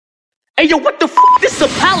Hey, yo, what the f***? This is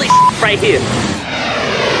a palace right here.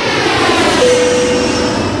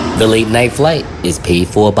 The late night flight is paid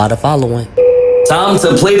for by the following. Time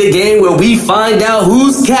to play the game where we find out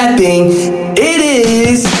who's capping. It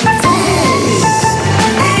is...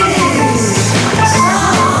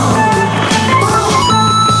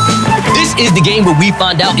 This is the game where we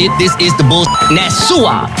find out if this is the bull.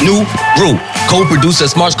 Nasua, new brew. Co-producer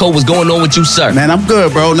Smarts Code, what's going on with you, sir? Man, I'm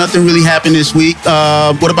good, bro. Nothing really happened this week.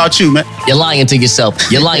 What about you, man? You're lying to yourself.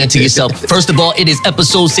 You're lying to yourself. First of all, it is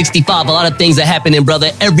episode 65. A lot of things are happening,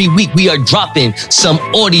 brother. Every week we are dropping some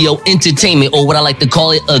audio entertainment, or what I like to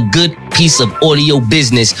call it, a good piece of audio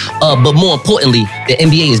business. But more importantly, the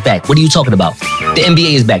NBA is back. What are you talking about? The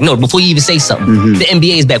NBA is back. No, before you even say something, the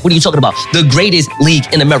NBA is back. What are you talking about? The greatest league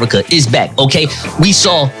in America is back, okay? We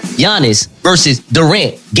saw Giannis versus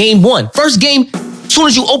Durant. Game 1. First game, as soon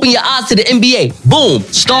as you open your eyes to the NBA, boom,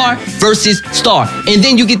 star versus star. And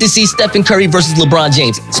then you get to see Stephen Curry versus LeBron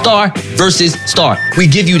James. Star versus star. We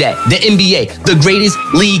give you that. The NBA, the greatest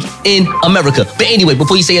league in America. But anyway,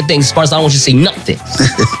 before you say a thing, Sparks, I don't want you to say nothing.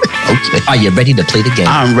 Okay. Are you ready to play the game?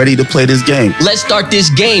 I'm ready to play this game. Let's start this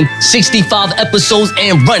game. 65 episodes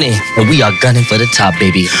and running. And we are gunning for the top,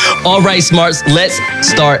 baby. All right, Smarts, let's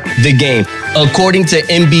start the game. According to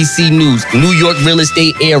NBC News, New York real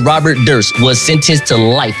estate heir Robert Durst was sentenced to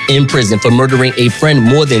life in prison for murdering a friend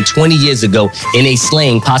more than 20 years ago in a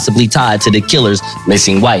slaying possibly tied to the killer's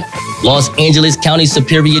missing wife. Los Angeles County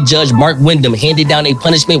Superior Judge Mark Wyndham handed down a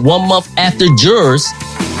punishment 1 month after jurors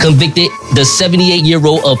convicted the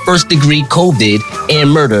 78-year-old of first-degree COVID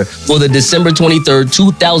and murder for the December 23rd,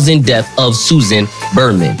 2000 death of Susan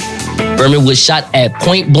Berman. Berman was shot at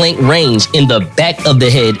point-blank range in the back of the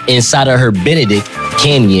head inside of her Benedict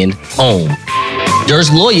Canyon home.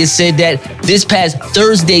 Durst's lawyers said that this past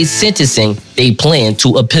Thursday's sentencing, they plan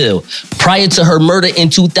to appeal. Prior to her murder in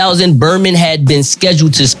 2000, Berman had been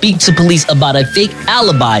scheduled to speak to police about a fake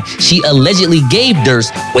alibi she allegedly gave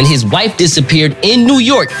Durst when his wife disappeared in New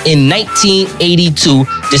York in 1982.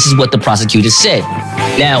 This is what the prosecutor said.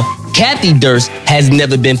 Now, Kathy Durst has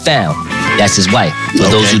never been found. That's his wife, for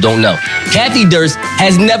those who don't know. Kathy Durst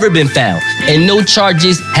has never been found, and no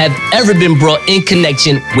charges have ever been brought in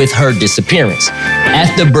connection with her disappearance.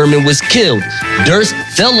 After Berman was killed, Durst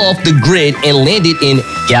fell off the grid and landed in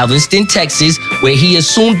Galveston, Texas, where he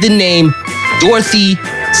assumed the name Dorothy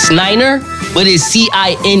Snyder, but it's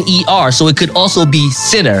C-I-N-E-R, so it could also be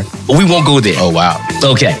Sinner, but we won't go there. Oh, wow.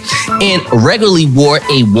 Okay. And regularly wore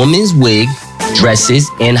a woman's wig, dresses,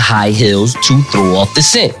 and high heels to throw off the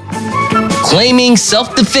scent. Claiming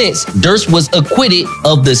self-defense, Durst was acquitted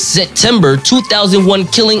of the September 2001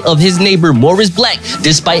 killing of his neighbor Morris Black,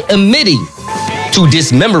 despite admitting to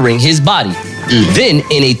dismembering his body. Then,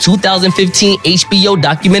 in a 2015 HBO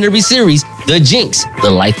documentary series, The Jinx, The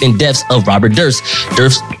Life and Deaths of Robert Durst,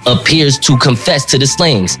 Durst appears to confess to the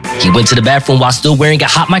slayings. He went to the bathroom while still wearing a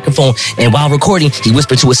hot microphone, and while recording, he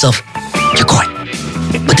whispered to himself, "You're caught.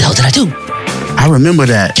 What the hell did I do? I remember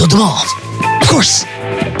that. Killed them all. Of course."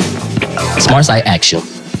 Smarts, I ask you,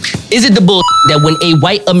 is it the bull that when a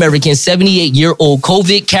white American 78-year-old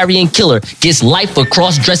COVID-carrying killer gets life for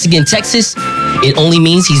cross-dressing in Texas, it only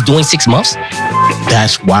means he's doing 6 months?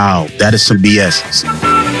 That's wow. That is some BS.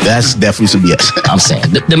 That's definitely some BS. I'm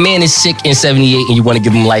saying, the man is sick in 78 and you want to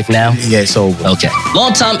give him life now? Yeah, it's over. Okay.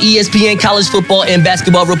 Longtime ESPN college football and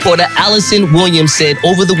basketball reporter Allison Williams said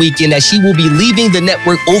over the weekend that she will be leaving the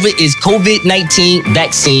network over its COVID-19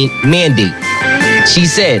 vaccine mandate. She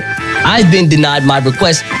said, "I've been denied my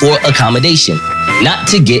request for accommodation, not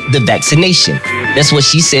to get the vaccination." That's what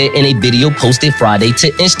she said in a video posted Friday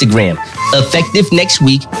to Instagram. Effective next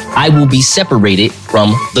week, I will be separated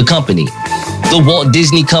from the company. The Walt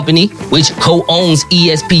Disney Company, which co-owns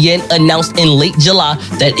ESPN, announced in late July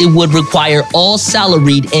that it would require all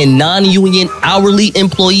salaried and non-union hourly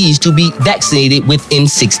employees to be vaccinated within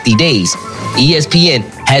 60 days. ESPN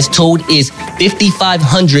has told its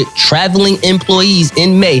 5,500 traveling employees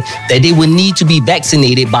in May that they would need to be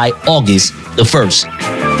vaccinated by August the 1st.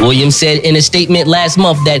 Williams said in a statement last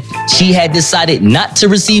month that she had decided not to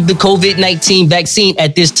receive the COVID-19 vaccine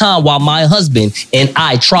at this time while my husband and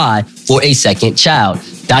I try for a second child.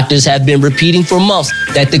 Doctors have been repeating for months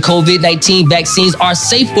that the COVID-19 vaccines are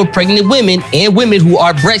safe for pregnant women and women who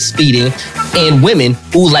are breastfeeding and women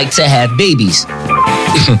who like to have babies.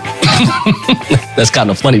 That's kind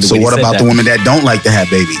of funny. So what about the women that don't like to have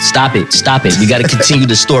babies? Stop it. We got to continue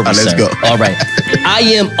the story, Let's sir. go. All right. I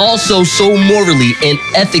am also so morally and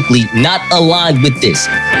ethically not aligned with this.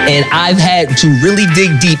 And I've had to really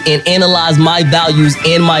dig deep and analyze my values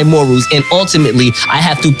and my morals. And ultimately, I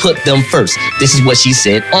have to put them first. This is what she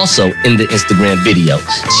said also in the Instagram video.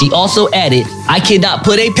 She also added, I cannot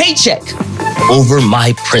put a paycheck over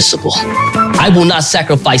my principle. I will not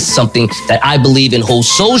sacrifice something that I believe and hold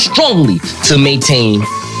so strongly to maintain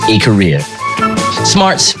a career.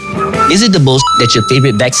 Smarts, is it the bullshit that your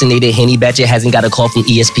favorite vaccinated Henny Badger hasn't got a call from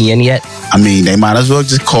ESPN yet? I mean, they might as well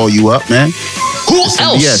just call you up, man.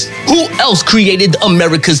 Who else created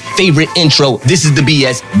America's favorite intro? This is the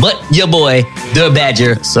BS, but your boy, the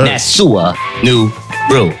Badger, Nasua New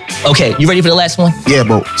Brew. Okay, you ready for the last one? Yeah,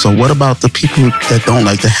 but so what about the people that don't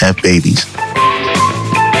like to have babies?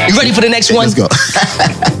 You ready for the next one? Let's go.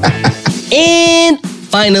 And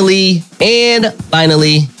finally,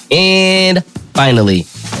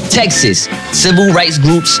 Texas civil rights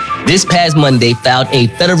groups this past Monday filed a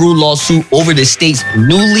federal lawsuit over the state's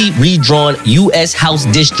newly redrawn U.S. House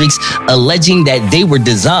districts, alleging that they were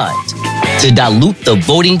designed to dilute the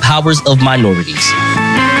voting powers of minorities.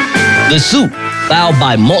 The suit, filed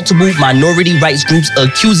by multiple minority rights groups,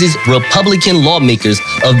 accuses Republican lawmakers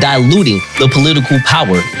of diluting the political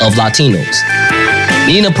power of Latinos.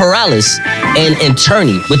 Nina Perales, an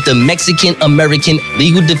attorney with the Mexican American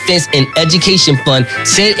Legal Defense and Education Fund,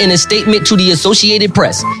 said in a statement to the Associated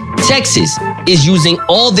Press, Texas is using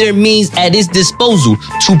all their means at its disposal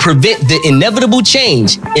to prevent the inevitable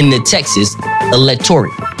change in the Texas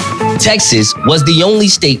electorate. Texas was the only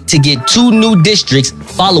state to get 2 new districts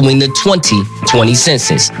following the 2020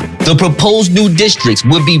 census. The proposed new districts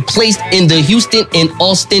would be placed in the Houston and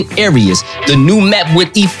Austin areas. The new map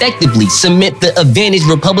would effectively cement the advantage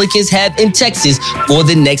Republicans have in Texas for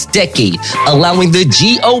the next decade, allowing the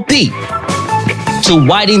GOP to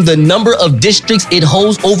widen the number of districts it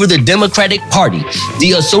holds over the Democratic Party.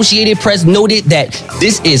 The Associated Press noted that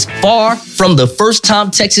this is far from the first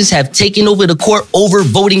time Texas have taken over the court over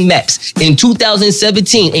voting maps. In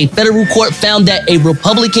 2017, a federal court found that a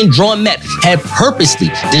Republican-drawn map had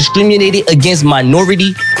purposely discriminated against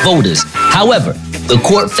minority voters. However, the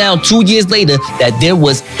court found 2 years later that there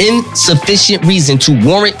was insufficient reason to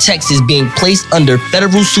warrant Texas being placed under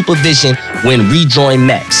federal supervision when redrawing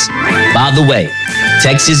maps. By the way,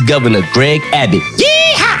 Texas Governor Greg Abbott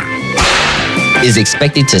is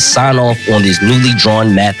expected to sign off on this newly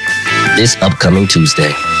drawn map this upcoming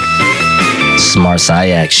Tuesday. Smarts, I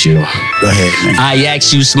ask you. Go ahead, man. I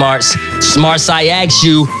ask you, Smarts. Smarts, I ask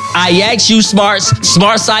you. I ask you, Smarts.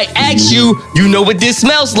 Smarts, I ask you. You know what this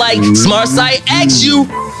smells like. Smarts, I ask you.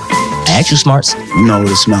 I ask you, Smarts. You know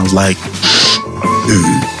what it smells like.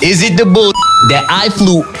 Is it the bull that I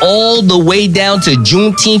flew all the way down to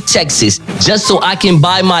Juneteenth, Texas, just so I can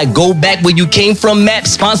buy my Go Back Where You Came From map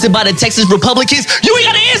sponsored by the Texas Republicans? You ain't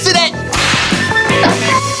gotta answer that.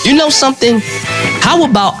 You know something? How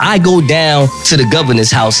about I go down to the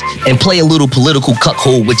governor's house and play a little political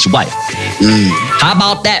cuckold with your wife? How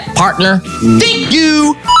about that, partner? Thank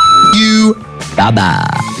you. Bye-bye.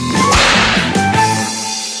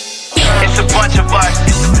 It's a bunch of us.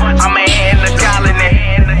 I'm a in the colony.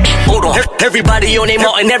 Hold on. Everybody on their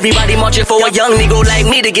mountain, everybody marching for a young nigga like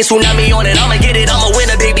me to get tsunami on it. I'ma get it, I'ma win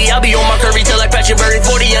it, baby. I'll be on my curry till I crash your bird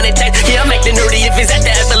 40 on the tech. Yeah, I'm acting nerdy if it's at the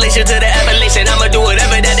Appalachian to the Appalachian. I'ma do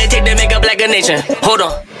whatever that they take to make a black a nation. Hold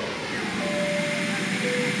on.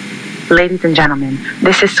 Ladies and gentlemen,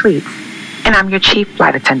 this is Sweets, and I'm your chief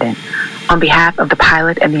flight attendant. On behalf of the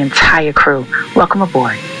pilot and the entire crew, welcome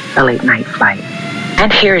aboard the late night flight.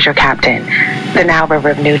 And here is your captain, the Nile River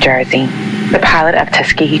of New Jersey, the pilot of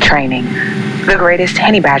Tuskegee Training, the greatest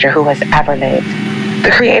Henny Badger who has ever lived, the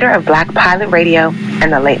creator of Black Pilot Radio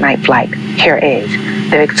and the Late Night Flight. Here is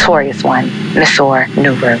the victorious one, Nasur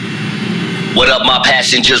Nuru. What up, my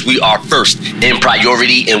passengers? We are first in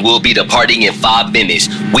priority and we'll be departing in 5 minutes.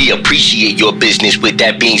 We appreciate your business. With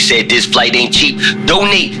that being said, this flight ain't cheap.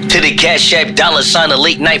 Donate to the Cash App $, a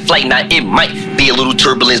late night flight. Now, it might be a little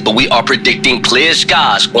turbulence, but we are predicting clear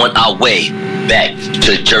skies on our way back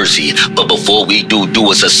to Jersey. But before we do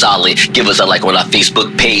us a solid. Give us a like on our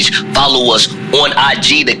Facebook page. Follow us on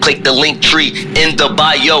IG to click the link tree in the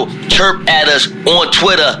bio. Chirp at us on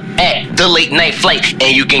Twitter at The Late Night Flight.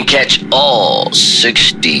 And you can catch all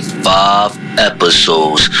 65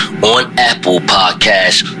 episodes on Apple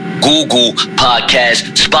Podcasts, Google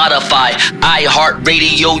Podcasts, Spotify,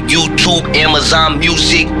 iHeartRadio, YouTube, Amazon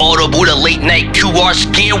Music, Audible, the Late Night QR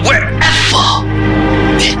scan, wherever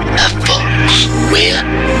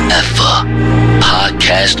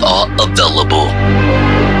podcasts are available.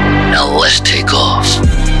 Now let's take off.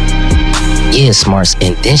 Yeah, Smarts.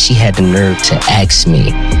 And then she had the nerve to ask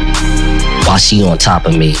me, while she on top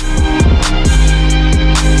of me,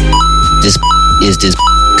 is this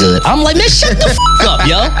good? I'm like, man, shut the up,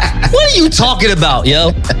 yo. What are you talking about,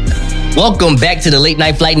 yo? Welcome back to the Late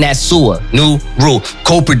Night Flight. Nasua, new rule.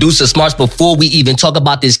 Co-producer Smarts. Before we even talk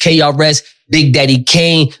about this KRS Big Daddy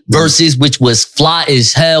Kane versus, which was fly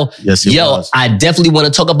as hell. Yes, it was. I definitely want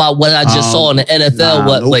to talk about what I just saw in the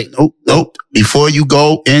NFL. Nope. Before you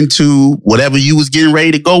go into whatever you was getting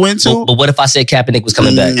ready to go into. But what if I said Kaepernick was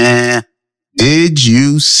coming back? Did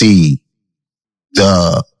you see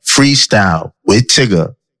the freestyle with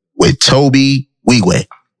Tigger with Toby Wigwe?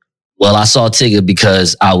 Well, I saw Tigger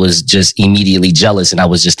because I was just immediately jealous, and I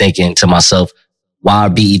was just thinking to myself, why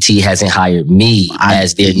BET hasn't hired me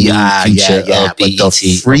as their new feature of BET? But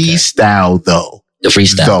the freestyle, though. The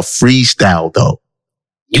freestyle, though.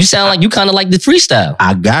 You sound like you kind of like the freestyle.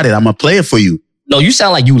 I got it. I'm going to play it for you. No, you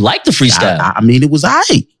sound like you like the freestyle. I mean, it was all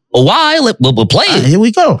right. Well, why? We'll play it. Here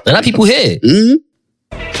we go. Let our people hear it.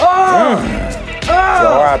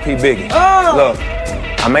 R.I.P. Biggie. Look.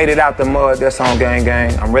 I made it out the mud, that's on gang.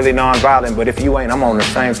 I'm really non-violent, but if you ain't, I'm on the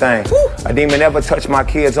same thing. A demon never touched my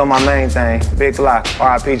kids on my main thing. Big lock,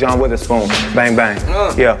 R.I.P. John Witherspoon, bang.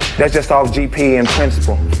 Yeah, that's just off GP and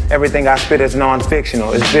principle. Everything I spit is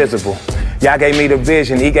non-fictional, it's visible. Y'all gave me the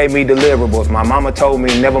vision, he gave me deliverables. My mama told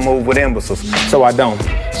me never move with imbeciles, so I don't.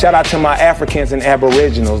 Shout out to my Africans and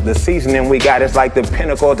Aboriginals. The seasoning we got is like the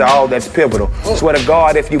pinnacle to all that's pivotal. Swear to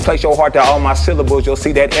God, if you place your heart to all my syllables, you'll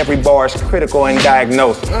see that every bar is critical and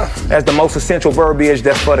diagnosed. That's the most essential verbiage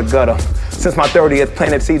that's for the gutter. Since my 30th,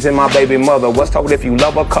 planted seeds in my baby mother. What's told if you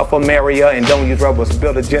love her, cuff her, marry her, and don't use rubbers.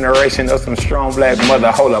 Build a generation of some strong black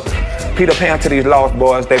mother. Hold up. Peter Pan to these lost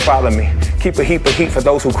boys, they follow me. Keep a heap of heat for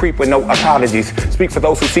those who creep with no apologies. Speak for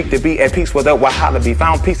those who seek to be at peace with a wallaby.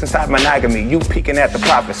 Found peace inside monogamy. You peeking at the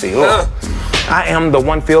prophecy. Look, I am the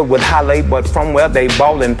one filled with Halle, but from where they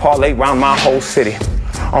ball and parlay round my whole city.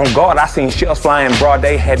 On guard, I seen shells flying broad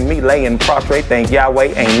day, had me laying prostrate. Thank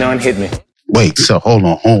Yahweh, ain't none hit me. Wait, so hold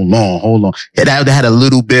on. It had a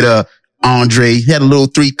little bit of Andre. He had a little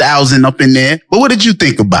 3,000 up in there. But what did you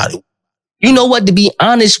think about it? You know what? To be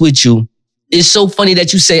honest with you, it's so funny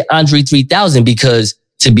that you say Andre 3000 because,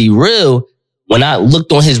 to be real, when I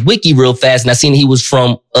looked on his wiki real fast and I seen he was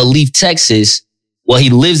from Alief, Texas. Well, he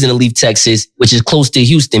lives in Alief, Texas, which is close to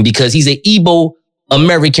Houston because he's an Igbo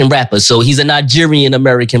American rapper. So he's a Nigerian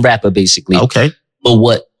American rapper, basically. Okay. But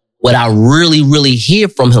what I really hear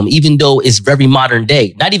from him, even though it's very modern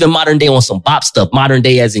day, not even modern day on some bop stuff, modern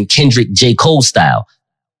day as in Kendrick, J. Cole style,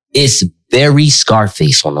 it's very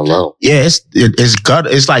Scarface on the low. Yeah, it's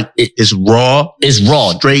raw. It's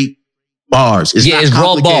raw. Straight bars. It's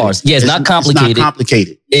raw bars. Yeah, it's not complicated. It's not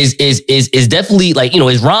complicated. It's definitely like,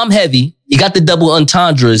 it's rhyme heavy. You got the double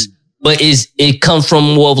entendres, but it comes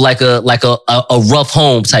from more of like a rough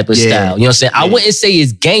home type of style. You know what I'm saying? Yeah. I wouldn't say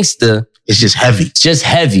it's gangster. It's just heavy. It's just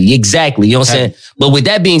heavy. Exactly. You know what I'm saying? But with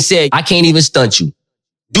that being said, I can't even stunt you.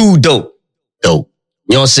 Dude, dope. You know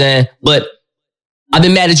what I'm saying? But I've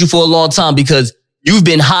been mad at you for a long time because you've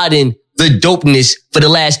been hiding the dopeness for the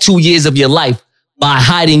last 2 years of your life by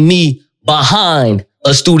hiding me behind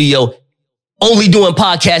a studio, only doing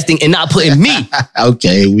podcasting and not putting me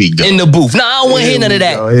okay, here we go. In the booth. Nah, I don't want to hear none of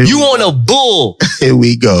that. You on a bull. Here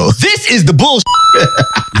we go. This is the bullshit.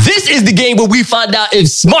 This is the game where we find out if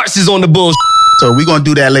Smarts is on the bullshit. So we're going to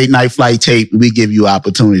do that late night flight tape and we give you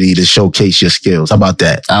opportunity to showcase your skills. How about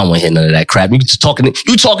that? I don't want to hear none of that crap. You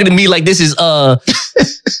talking to me like this is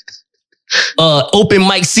open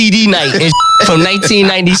mic CD night from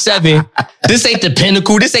 1997. This ain't the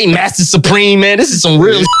Pinnacle. This ain't Master Supreme, man. This is some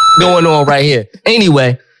real going on right here.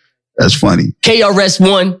 Anyway. That's funny.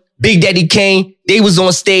 KRS-One, Big Daddy Kane, they was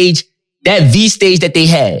on stage. That V stage that they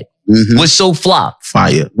had was so flop.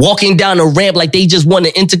 Fire. Walking down the ramp like they just won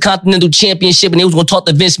the Intercontinental Championship and they was going to talk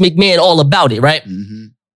to Vince McMahon all about it, right?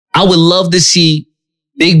 I would love to see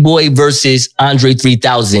Big Boy versus Andre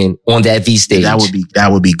 3000 on that V stage. That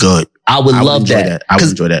would be good. I would love that. I would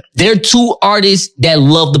enjoy that. They're two artists that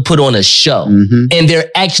love to put on a show. And they're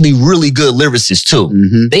actually really good lyricists too.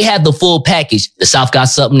 They have the full package. The South got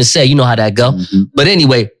something to say. You know how that go. But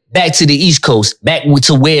anyway, back to the East Coast, back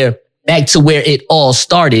to where it all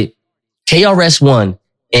started. KRS-One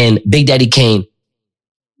and Big Daddy Kane.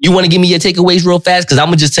 You want to give me your takeaways real fast? Because I'm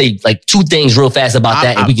going to just tell you like two things real fast about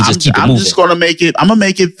that and we can just keep it moving. I'm just going to make it, I'm going to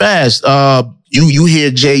make it fast. You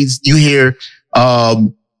hear Jay-Z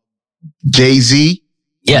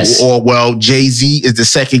Yes. Or well, Jay-Z is the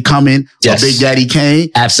second coming of Big Daddy Kane.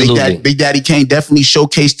 Absolutely. Big Daddy Kane definitely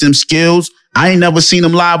showcased them skills. I ain't never seen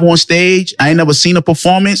him live on stage. I ain't never seen a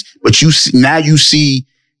performance, but now you see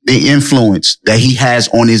the influence that he has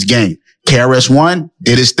on his game. KRS-One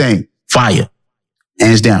did his thing. Fire.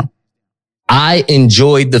 Hands down. I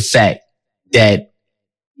enjoyed the fact that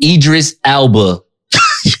Idris Elba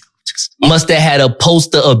must have had a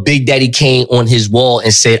poster of Big Daddy Kane on his wall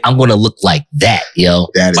and said, I'm going to look like that, yo.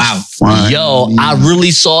 That is funny. Yo, I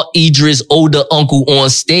really saw Idris' older uncle on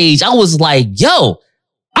stage. I was like, yo,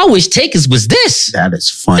 I wish Takers was this. That is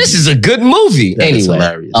funny. This is a good movie. That is anyway,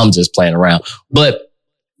 hilarious. I'm just playing around. But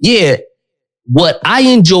yeah, what I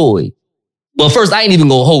enjoyed, well, first, I ain't even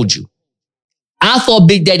going to hold you. I thought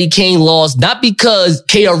Big Daddy Kane lost, not because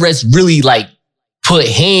KRS really put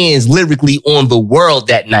hands lyrically on the world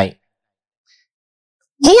that night.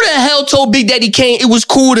 Who the hell told Big Daddy Kane it was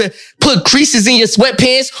cool to put creases in your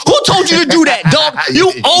sweatpants? Who told you to do that, dog?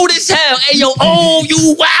 You old as hell. Hey, yo,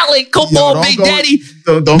 you wildin'. Come on, Big Daddy.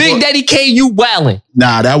 Big Daddy Kane, you wildin'.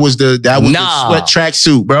 Nah, that was the sweat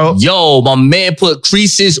tracksuit, bro. Yo, my man put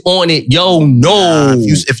creases on it. Yo, no.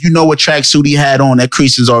 If you know what tracksuit he had on, that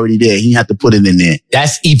crease is already there. He had to put it in there.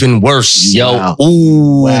 That's even worse, yo. Wow.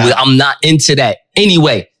 Ooh, Wow. I'm not into that.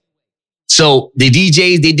 Anyway. So the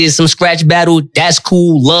DJs, they did some scratch battle. That's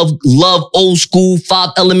cool. Love old school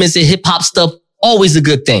 5 elements of hip hop stuff. Always a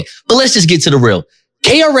good thing. But let's just get to the real.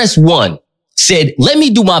 KRS-One said, let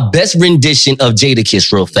me do my best rendition of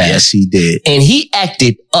Jadakiss real fast. Yes, he did. And he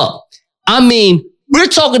acted up. I mean, we're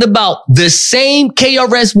talking about the same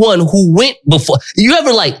KRS-One who went before. You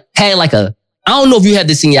ever had I don't know if you have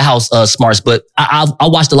this in your house, Smarts, but I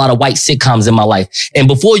watched a lot of white sitcoms in my life. And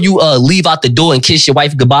before you leave out the door and kiss your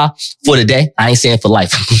wife goodbye for the day, I ain't saying for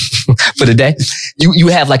life, for the day, you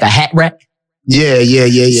have a hat rack. Yeah.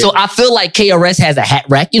 So I feel like KRS has a hat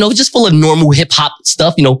rack, just full of normal hip hop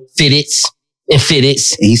stuff, fitteds. And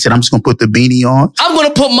he said, I'm just going to put the beanie on. I'm going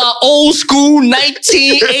to put my old school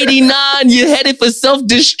 1989, you're headed for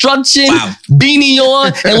self-destruction beanie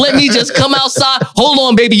on. And let me just come outside. Hold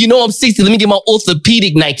on, baby. You know I'm 60. Let me get my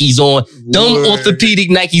orthopedic Nikes on. Them orthopedic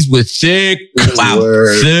Nikes were thick.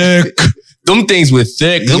 Thick. Them things were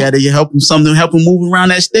thick. You gotta help him move around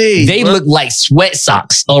that stage. They look like sweat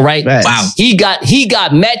socks. All right. Right. Wow. He got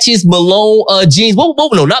Matches Malone jeans. No,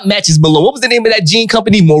 not Matches Malone. What was the name of that jean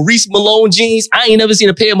company? Maurice Malone jeans. I ain't never seen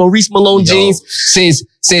a pair of Maurice Malone jeans since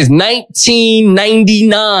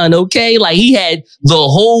 1999. Okay. He had the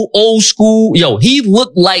whole old school. Yo, he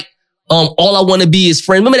looked like All I Want to Be His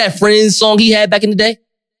Friend. Remember that Friends song he had back in the day?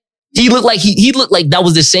 He looked like that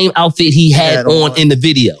was the same outfit he had on in the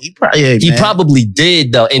video. He probably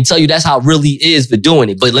did though, and tell you that's how it really is for doing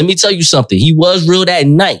it. But let me tell you something. He was real that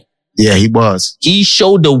night. Yeah, he was. He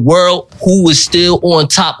showed the world who was still on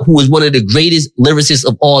top, who was one of the greatest lyricists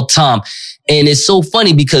of all time. And it's so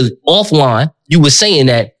funny because offline, you were saying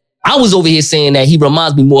that. I was over here saying that he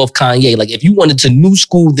reminds me more of Kanye. If you wanted to new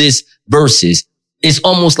school this Verzuz, it's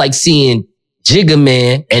almost like seeing Jigga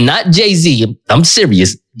Man and not Jay-Z. I'm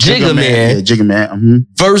serious. Jigga Man. Yeah, Jigga Man. Mm-hmm.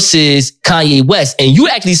 Versus Kanye West. And you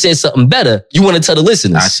actually said something better. You want to tell the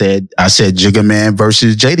listeners? I said Jigga Man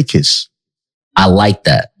versus Jadakiss. I like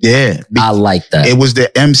that. Yeah. I like that. It was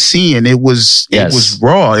the MC and it was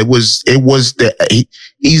raw. They're the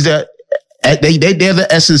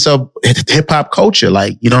essence of hip hop culture.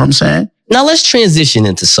 You know what I'm saying? Now let's transition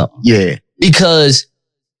into something. Yeah. Because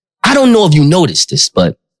I don't know if you noticed this,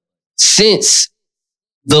 but since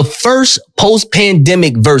the first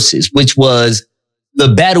post-pandemic Verzuz, which was the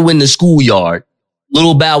battle in the schoolyard,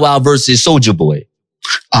 Lil Bow Wow versus Soulja Boy.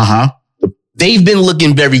 They've been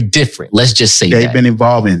looking very different. Let's just say they've been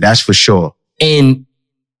evolving. That's for sure. And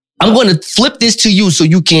I'm going to flip this to you so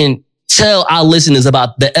you can tell our listeners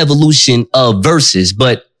about the evolution of Verzuz.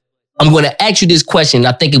 But I'm going to ask you this question.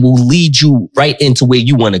 I think it will lead you right into where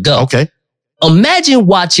you want to go. Okay. Imagine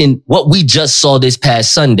watching what we just saw this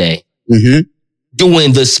past Sunday. Mm-hmm.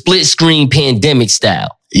 Doing the split screen pandemic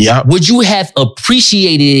style. Yeah. Would you have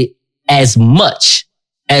appreciated it as much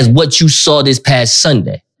as what you saw this past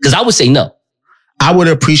Sunday? Because I would say no. I would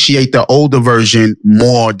appreciate the older version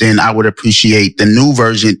more than I would appreciate the new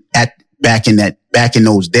version back in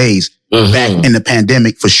those days, back in the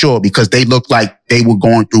pandemic for sure, because they looked like they were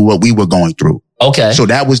going through what we were going through. Okay. So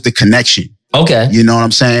that was the connection. Okay. You know what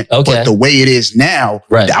I'm saying? Okay. But the way it is now,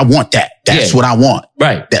 I want that. That's what I want.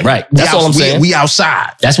 Right. That's all I'm saying. We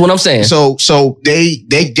outside. That's what I'm saying. So they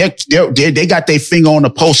got their finger on the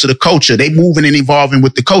pulse of the culture. They moving and evolving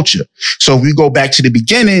with the culture. So if we go back to the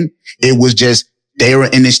beginning, it was just, they were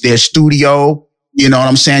in their studio, you know what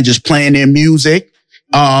I'm saying? Just playing their music.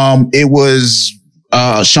 It was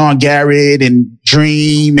Sean Garrett and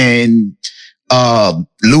Dream and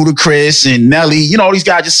Ludacris and Nelly, you know, all these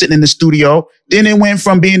guys just sitting in the studio. Then it went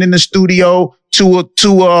from being in the studio to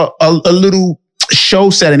a little show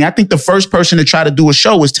setting. I think the first person to try to do a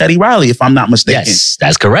show was Teddy Riley, if I'm not mistaken. Yes,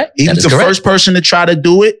 that's correct. He was the first person to try to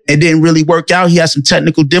do it. It didn't really work out. He had some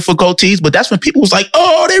technical difficulties, but that's when people was like,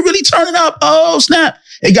 oh, they really turning up. Oh, snap.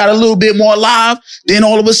 It got a little bit more live. Then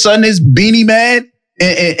all of a sudden it's Beanie Man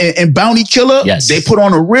and Bounty Killer. Yes. They put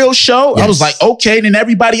on a real show. Yes. I was like, okay. Then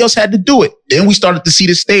everybody else had to do it. Then we started to see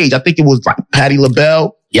the stage. I think it was like Patti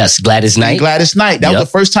LaBelle. Yes, Gladys Knight. That was the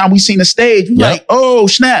first time we seen the stage. We like, oh,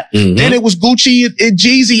 snap. Mm-hmm. Then it was Gucci and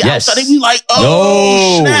Jeezy. Yes. Outside. We like,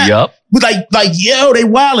 oh, snap. Yep. We like, yo, they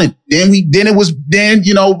wildin'. Then it was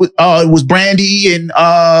Brandy and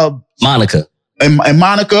Monica. And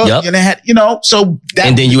Monica. Yep. And they had, so that.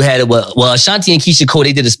 And then you had Ashanti and Keisha Cole,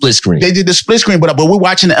 they did a split screen. They did the split screen, but we're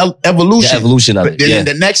watching the evolution. The evolution of it. Then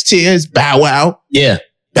the next tier is Bow Wow. Yeah.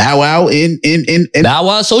 Bow Wow in Bow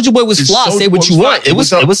Wow, Soulja Boy was fly. Say what you want. It was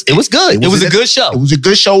good. It was a good show. It was a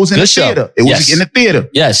good show. It was in the theater. It was in the theater.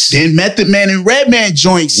 Yes. Then Method Man and Redman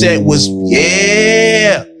joint set was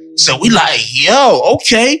So we like, yo,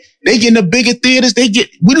 okay. They getting the bigger theaters.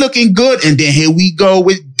 We looking good. And then here we go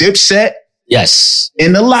with Dipset. Yes.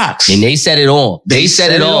 In the Locks. And they set it off. They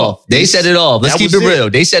set it off. They set it off. Let's keep it real.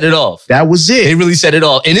 They set it off. That was it. They really set it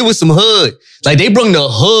off. And it was some hood. Like they brought the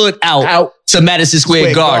hood out to Madison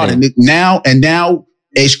Square Garden. Now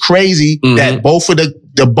it's crazy that both of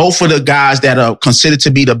the guys that are considered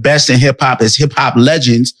to be the best in hip hop as hip hop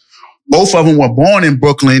legends, both of them were born in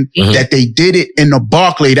Brooklyn, that they did it in the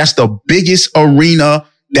Barclay. That's the biggest arena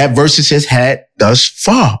that Verzuz has had thus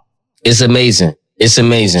far. It's amazing. It's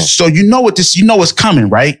amazing. So you know what's coming,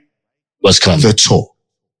 right? What's coming? The tour.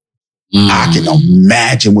 I can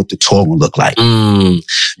imagine what the tour will look like.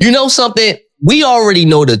 You know something? We already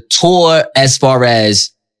know the tour as far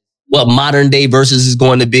as what modern day Verzuz is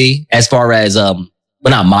going to be, as far as,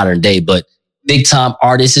 not modern day, but big time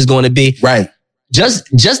artist is going to be. Right.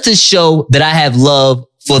 Just to show that I have love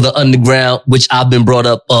for the underground, which I've been brought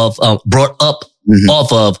up off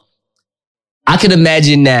of. I can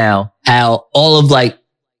imagine now how all of like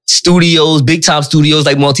studios, big time studios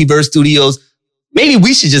like Multiverse Studios, maybe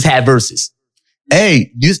we should just have Verzuz.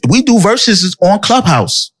 Hey, we do Verzuz on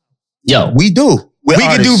Clubhouse. Yo, we do. We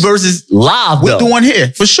can do Verzuz live, though. We're doing here,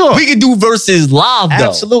 for sure. We can do Verzuz live, though.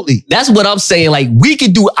 Absolutely. That's what I'm saying. Like, we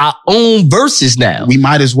can do our own Verzuz now. We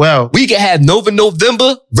might as well. We can have Nova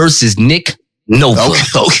November versus Nick Nova.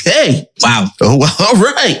 Okay. Wow. Oh, well, all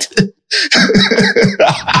right.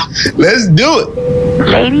 Let's do it.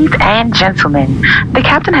 Ladies and gentlemen, the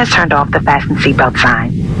captain has turned off the fasten seatbelt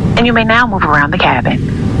sign, and you may now move around the cabin.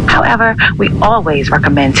 However, we always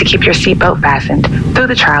recommend to keep your seatbelt fastened through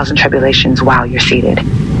the trials and tribulations while you're seated.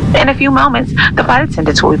 In a few moments, the flight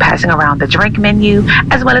attendants will be passing around the drink menu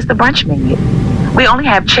as well as the brunch menu. We only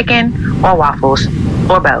have chicken or waffles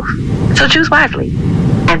or both, so choose wisely.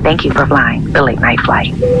 And thank you for flying the late night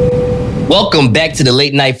flight. Welcome back to the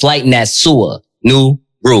late night flight, Nasua, New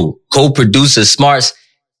Rule, co-producer Smarts,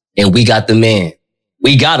 and we got the man.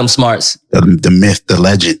 We got him, Smarts. The myth, the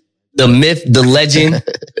legend. The myth, the legend,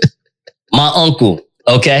 my uncle,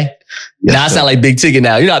 okay? Yes, now I sound like Big Ticket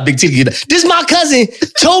now. You're not Big Ticket. This is my cousin,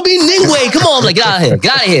 Toby Ningwe. Come on, I'm like, get out of here.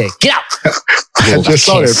 Get out of here. Get out. I just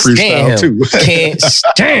saw that freestyle too. Can't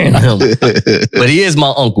stand him. But he is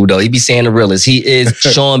my uncle, though. He be saying the realest. He is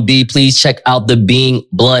Sean B. Please check out the Being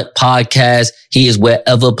Blunt podcast. He is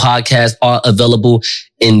wherever podcasts are available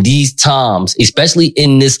in these times, especially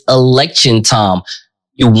in this election time.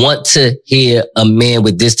 You want to hear a man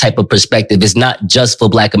with this type of perspective. It's not just for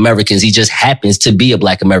Black Americans. He just happens to be a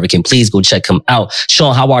Black American. Please go check him out.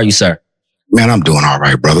 Sean, how are you, sir? Man, I'm doing all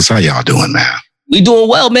right, brothers. How y'all doing, man? We doing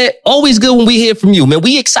well, man. Always good when we hear from you, man.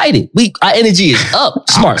 We excited. Our energy is up.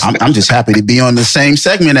 Smart. I'm just happy to be on the same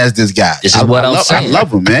segment as this guy. This is what I'm saying. I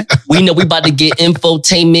love him, man. We know we about to get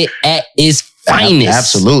infotainment at its finest.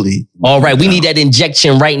 Absolutely. All right. We need that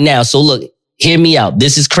injection right now. So look, hear me out.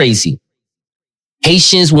 This is crazy.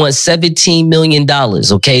 Haitians want $17 million,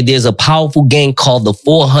 okay? There's a powerful gang called the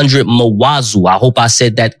 400 Mawazu. I hope I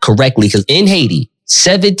said that correctly, because in Haiti,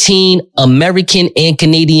 17 American and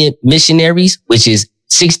Canadian missionaries, which is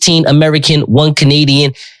 16 American, 1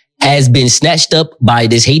 Canadian, has been snatched up by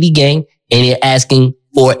this Haiti gang, and they're asking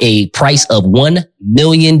for a price of $1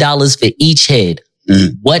 million for each head.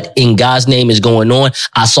 What in God's name is going on?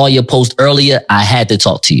 I saw your post earlier. I had to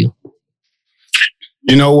talk to you.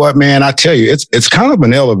 You know what, man? I tell you, it's kind of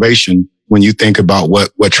an elevation when you think about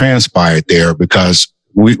what transpired there, because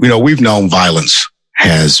we've known violence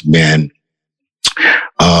has been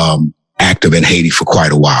active in Haiti for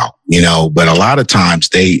quite a while, but a lot of times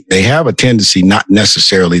they have a tendency not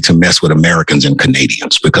necessarily to mess with Americans and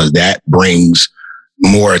Canadians because that brings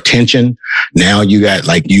more attention. Now you got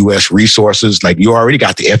like U.S. resources, like you already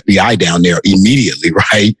got the FBI down there immediately,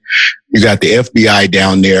 right? You got the FBI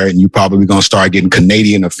down there and you're probably going to start getting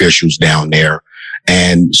Canadian officials down there.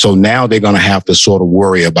 And so now they're going to have to sort of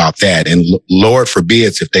worry about that. And Lord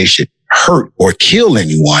forbids if they should hurt or kill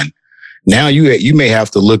anyone. Now you may have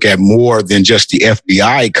to look at more than just the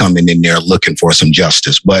FBI coming in there looking for some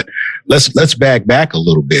justice. But let's back a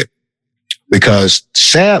little bit. Because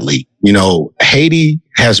sadly, Haiti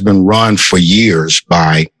has been run for years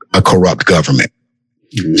by a corrupt government.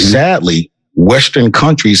 Mm-hmm. Sadly, Western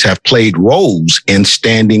countries have played roles in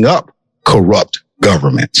standing up corrupt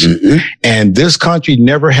governments. Mm-hmm. And this country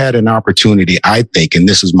never had an opportunity, I think, and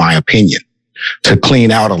this is my opinion, to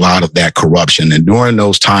clean out a lot of that corruption. And during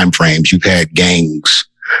those time frames, you've had gangs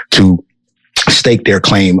to stake their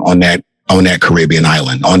claim on that Caribbean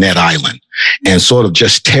island, on that island, and sort of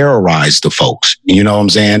just terrorize the folks. You know what I'm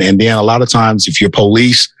saying? And then a lot of times if your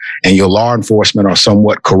police and your law enforcement are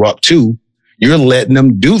somewhat corrupt too, you're letting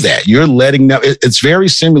them do that. You're letting them, it's very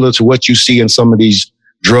similar to what you see in some of these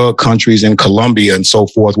drug countries in Colombia and so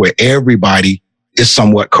forth, where everybody is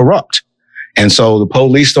somewhat corrupt. And so the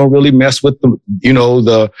police don't really mess with the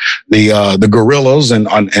guerrillas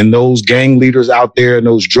and those gang leaders out there in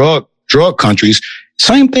those drug countries.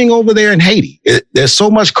 Same thing over there in Haiti. There's so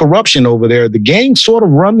much corruption over there. The gangs sort of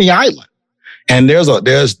run the island, and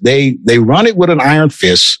they run it with an iron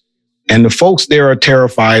fist, and the folks there are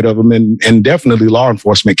terrified of them, and definitely law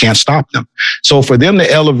enforcement can't stop them. So for them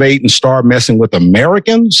to elevate and start messing with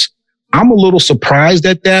Americans, I'm a little surprised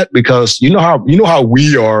at that because you know how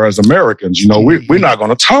we are as Americans. We're not going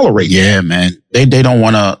to tolerate. Yeah, man. They don't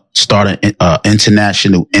want to start an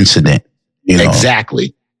international incident.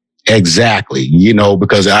 Exactly.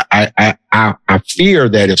 Because I fear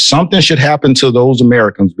that if something should happen to those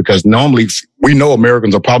Americans, because normally we know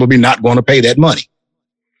Americans are probably not going to pay that money.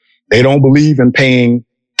 They don't believe in paying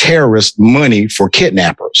terrorists money for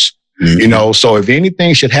kidnappers. Mm-hmm. So if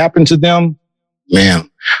anything should happen to them, man,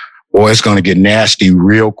 boy, it's going to get nasty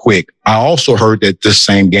real quick. I also heard that this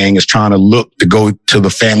same gang is trying to look to go to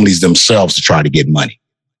the families themselves to try to get money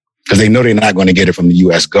because they know they're not going to get it from the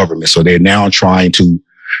U.S. government. So they're now trying to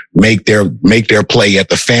make their play at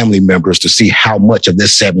the family members to see how much of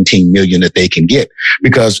this 17 million that they can get.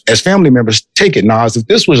 Because as family members, take it, Nas, if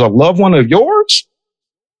this was a loved one of yours,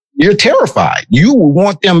 you're terrified. You will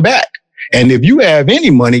want them back. And if you have any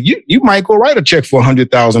money, you might go write a check for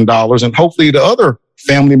 $100,000 and hopefully the other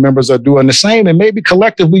family members are doing the same. And maybe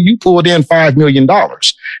collectively you pulled in $5 million.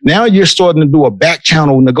 Now you're starting to do a back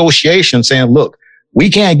channel negotiation saying, look, we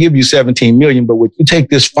can't give you 17 million, but would you take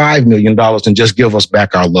this $5 million and just give us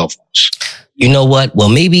back our loved ones? You know what? Well,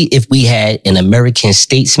 maybe if we had an American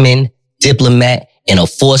statesman, diplomat, and a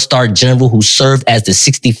 4-star general who served as the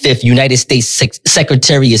 65th United States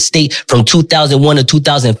Secretary of State from 2001 to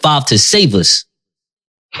 2005 to save us.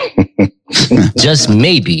 just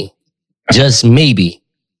maybe,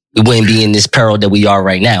 we wouldn't be in this peril that we are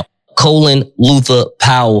right now. Colin Luther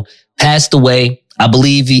Powell passed away, I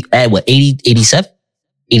believe he at 87?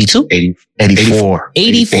 82?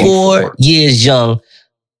 84 years young.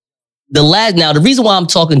 Now, the reason why I'm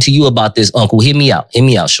talking to you about this, Uncle, hear me out,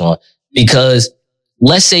 Sean, because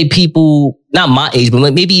let's say people, not my age,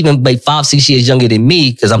 but maybe even like 5-6 years younger than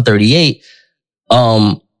me, because I'm 38,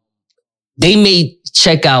 they may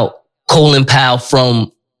check out Colin Powell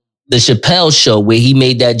from the Chappelle show where he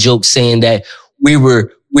made that joke saying that we're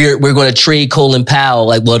going to trade Colin Powell.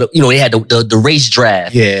 Like, well, they had the race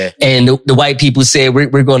draft. Yeah. And the white people said,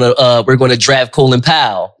 we're going to draft Colin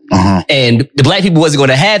Powell. Uh-huh. And the black people wasn't going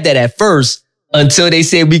to have that at first until they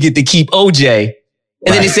said we get to keep OJ.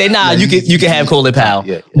 And then they say, nah, you can have Colin Powell.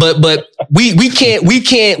 Yeah. But we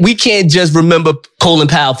can't just remember Colin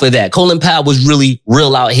Powell for that. Colin Powell was really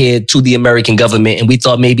real out here to the American government. And we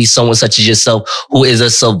thought maybe someone such as yourself, who is a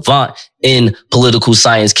savant in political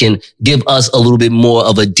science, can give us a little bit more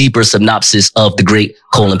of a deeper synopsis of the great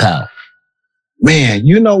Colin Powell. Man,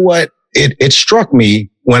 you know what? It struck me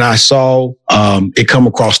when I saw it come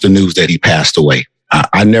across the news that he passed away.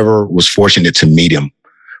 I never was fortunate to meet him,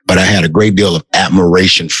 but I had a great deal of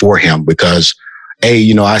admiration for him because,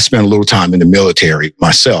 I spent a little time in the military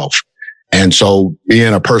myself. And so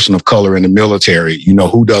being a person of color in the military,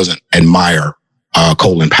 who doesn't admire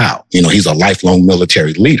Colin Powell? He's a lifelong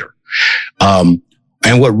military leader. And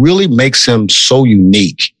what really makes him so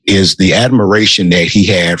unique is the admiration that he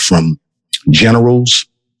had from generals,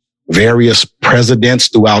 various presidents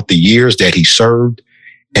throughout the years that he served,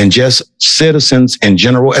 and just citizens in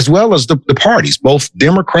general, as well as the parties, both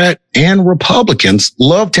Democrat and Republicans,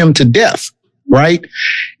 loved him to death, right?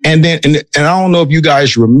 And then, and I don't know if you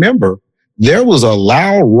guys remember, there was a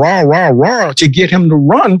loud rah to get him to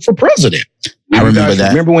run for president. I remember that.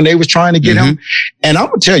 Remember when they was trying to get him? And I'm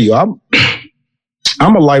gonna tell you, I'm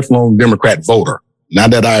a lifelong Democrat voter.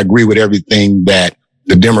 Not that I agree with everything that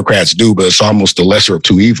the Democrats do, but it's almost the lesser of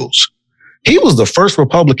two evils. He was the first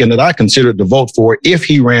Republican that I considered to vote for if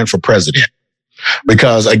he ran for president.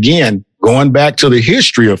 Because again, going back to the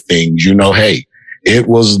history of things, you know, hey, it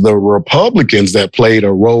was the Republicans that played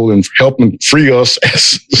a role in helping free us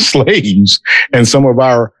as slaves. And some of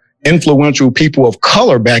our influential people of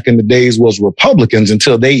color back in the days was Republicans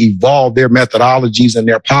until they evolved their methodologies and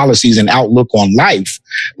their policies and outlook on life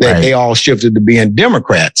that they all shifted to being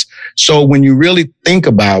Democrats. So when you really think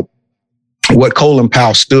about what Colin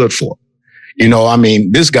Powell stood for, you know, I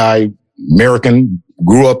mean, this guy, American,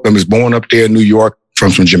 grew up and was born up there in New York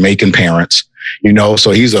from some Jamaican parents, you know,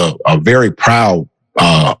 so he's a very proud,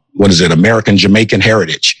 American Jamaican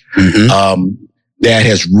heritage, that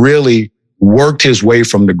has really worked his way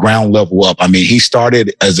from the ground level up. I mean, he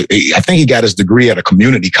started I think he got his degree at a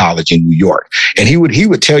community college in New York. And he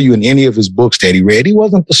would tell you in any of his books that he read, he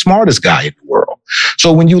wasn't the smartest guy in the world.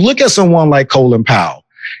 So when you look at someone like Colin Powell,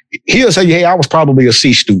 he'll say, hey, I was probably a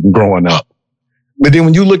C student growing up. But then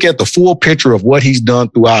when you look at the full picture of what he's done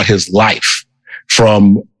throughout his life,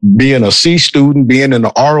 from being a C student, being in the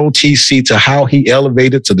ROTC, to how he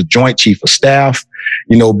elevated to the Joint Chief of Staff,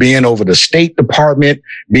 you know, being over the State Department,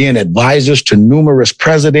 being advisors to numerous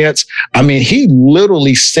presidents. I mean, he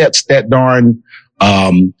literally sets that darn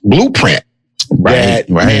blueprint that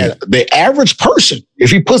man, the average person,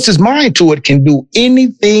 if he puts his mind to it, can do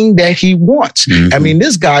anything that he wants. I mean,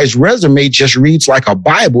 this guy's resume just reads like a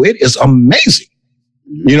Bible. It is amazing.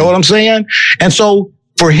 You know what I'm saying? And so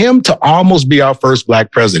for him to almost be our first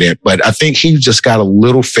black president, but I think he just got a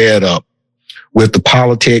little fed up with the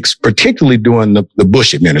politics, particularly during the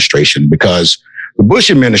Bush administration, because the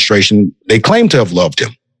Bush administration, they claim to have loved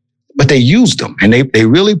him, but they used him, and they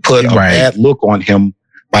really put a bad look on him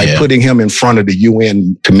by putting him in front of the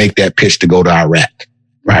UN to make that pitch to go to Iraq.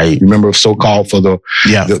 Right. Remember so-called for the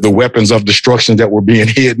weapons of destruction that were being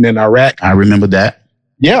hidden in Iraq? I remember that.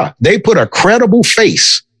 Yeah. They put a credible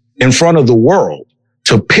face in front of the world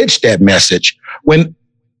to pitch that message when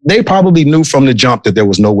they probably knew from the jump that there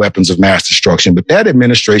was no weapons of mass destruction, but that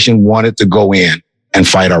administration wanted to go in and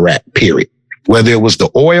fight Iraq, period. Whether it was the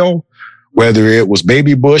oil, whether it was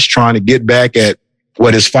baby Bush trying to get back at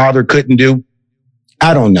what his father couldn't do,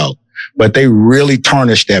 I don't know. But they really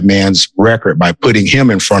tarnished that man's record by putting him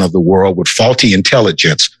in front of the world with faulty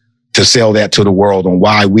intelligence to sell that to the world on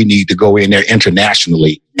why we need to go in there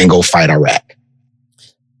internationally and go fight Iraq.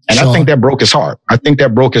 And I think that broke his heart. I think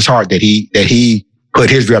that broke his heart that he put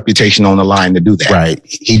his reputation on the line to do that. Right.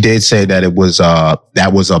 He did say that it was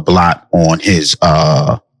that was a blot on his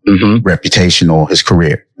reputation or his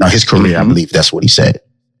career. Now his career, I believe that's what he said.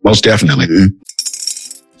 Most definitely.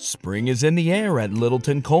 Spring is in the air at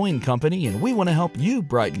Littleton Coin Company, and we want to help you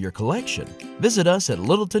brighten your collection. Visit us at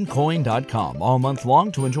littletoncoin.com all month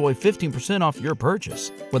long to enjoy 15% off your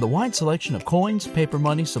purchase. With a wide selection of coins, paper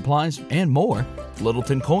money, supplies, and more,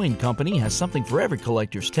 Littleton Coin Company has something for every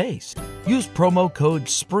collector's taste. Use promo code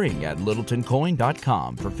SPRING at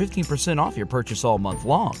littletoncoin.com for 15% off your purchase all month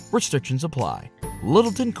long. Restrictions apply.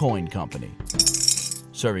 Littleton Coin Company.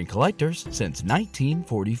 Serving collectors since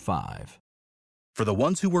 1945. For the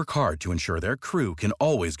ones who work hard to ensure their crew can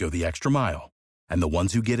always go the extra mile, and the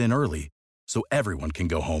ones who get in early so everyone can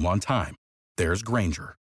go home on time, there's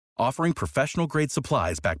Grainger, offering professional-grade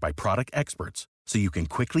supplies backed by product experts so you can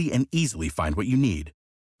quickly and easily find what you need.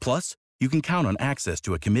 Plus, you can count on access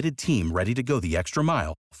to a committed team ready to go the extra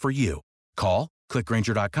mile for you. Call, click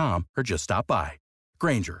Grainger.com, or just stop by.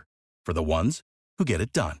 Grainger, for the ones who get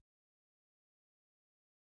it done.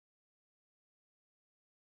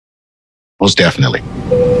 Most definitely.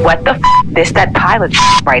 What the This that pilot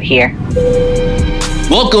right here.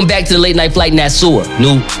 Welcome back to the Late Night Flight. Nasur,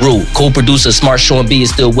 new rule. Co-producer Smart Sean B is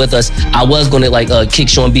still with us. I was going to kick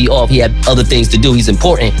Sean B off. He had other things to do. He's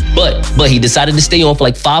important, but he decided to stay on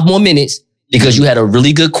for 5 more minutes because you had a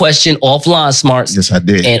really good question offline, Smarts. Yes, I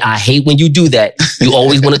did. And I hate when you do that. You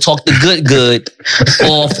always want to talk the good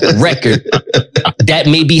off record. That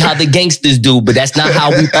may be how the gangsters do, but that's not how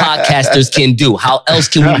we podcasters can do. How else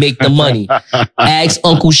can we make the money? Ask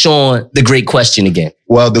Uncle Sean the great question again.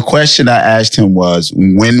 Well, the question I asked him was,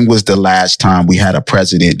 when was the last time we had a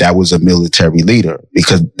president that was a military leader?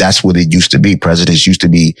 Because that's what it used to be. Presidents used to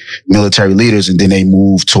be military leaders, and then they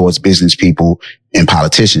moved towards business people and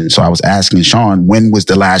politicians. So I was asking Sean, when was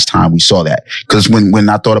the last time we saw that? Because when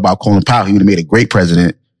I thought about Colin Powell, he would have made a great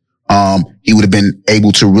president. He would have been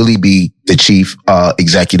able to really be the chief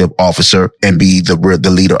executive officer and be the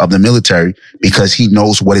leader of the military, because he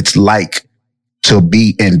knows what it's like to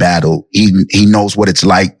be in battle. He knows what it's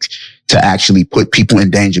like to actually put people in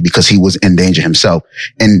danger, because he was in danger himself.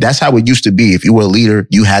 And that's how it used to be. If you were a leader,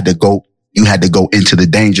 you had to go into the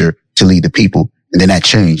danger to lead the people. And then that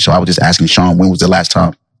changed. So I was just asking Sean, when was the last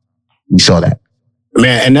time we saw that?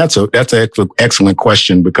 Man, and that's an excellent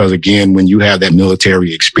question, because again, when you have that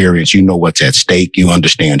military experience, you know what's at stake. You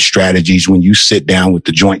understand strategies. When you sit down with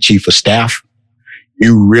the Joint Chief of Staff,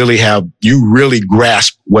 you really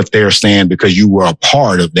grasp what they're saying, because you were a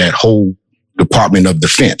part of that whole Department of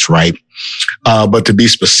Defense, right? But to be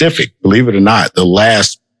specific, believe it or not, the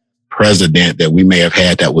last president that we may have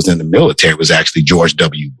had that was in the military was actually George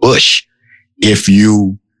W. Bush. If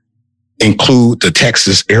you include the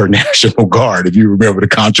Texas Air National Guard, if you remember the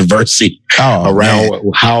controversy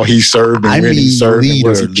around how he served and when he served and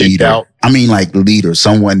was kicked out. I mean, like leader,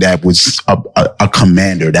 someone that was a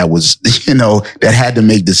commander, that was, that had to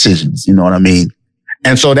make decisions. You know what I mean?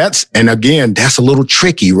 And so that's a little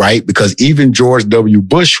tricky, right? Because even George W.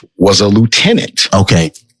 Bush was a lieutenant.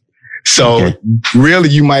 Okay. So really,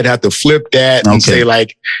 you might have to flip that and say,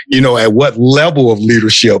 like, at what level of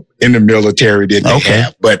leadership in the military did they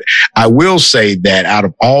have? But I will say that out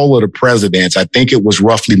of all of the presidents, I think it was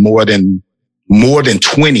roughly more than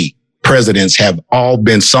 20 presidents have all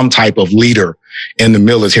been some type of leader in the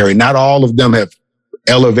military. Not all of them have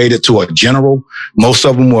elevated to a general. Most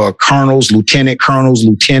of them were colonels, lieutenant colonels,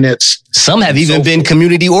 lieutenants. Some have even been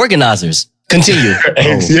community organizers. Continue.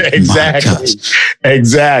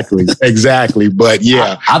 Exactly. But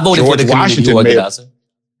yeah, I voted for the community organizer.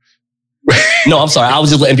 No, I'm sorry. I was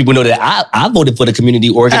just letting people know that I voted for the community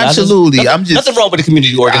organizer. Absolutely. Nothing wrong with the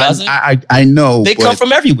community organizer. I know. They come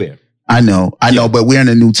from everywhere. I know, but we're in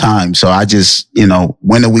a new time. So I just,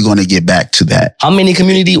 when are we going to get back to that? How many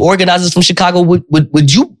community organizers from Chicago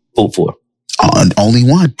would you vote for? Only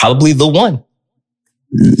one. Probably the one.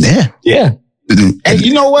 Yeah. And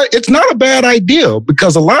you know what? It's not a bad idea,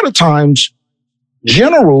 because a lot of times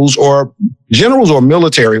generals or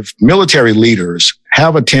military leaders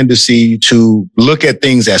have a tendency to look at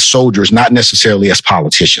things as soldiers, not necessarily as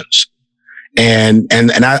politicians. And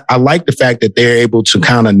I like the fact that they're able to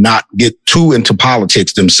kind of not get too into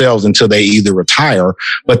politics themselves until they either retire,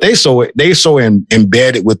 but they so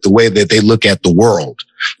embedded with the way that they look at the world,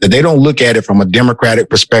 that they don't look at it from a Democratic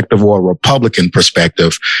perspective or a Republican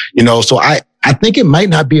perspective, so I think it might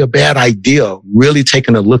not be a bad idea really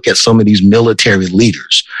taking a look at some of these military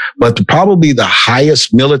leaders. But probably the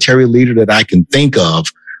highest military leader that I can think of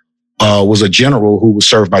was a general who was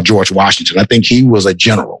served by George Washington. I think he was a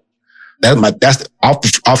general. That's off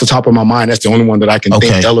the top of my mind. That's the only one that I can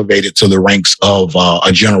think elevated to the ranks of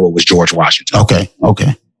a general was George Washington. Okay.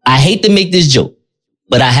 I hate to make this joke,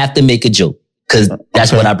 but I have to make a joke, because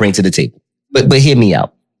that's what I bring to the table. But hear me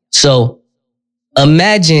out. So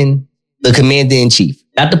imagine the commander-in-chief,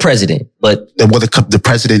 not the president, but the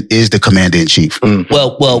president is the commander-in-chief. Mm-hmm.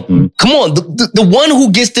 Well, come on. The one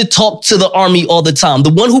who gets to talk to the army all the time,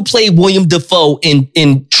 the one who played William Dafoe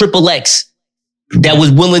in Triple X, that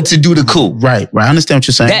was willing to do the coup. Right. I understand what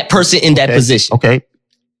you're saying. That person in that position. Okay.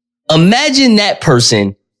 Imagine that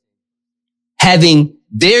person having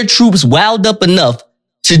their troops wowed up enough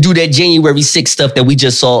to do that January 6th stuff that we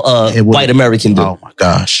just saw white American do. Oh my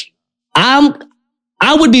gosh.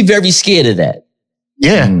 I would be very scared of that.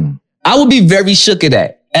 Yeah. I would be very shook of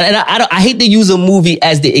that. And I hate to use a movie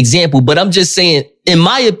as the example, but I'm just saying, in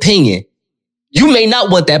my opinion, you may not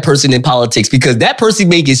want that person in politics, because that person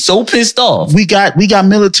may get so pissed off. We got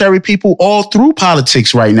military people all through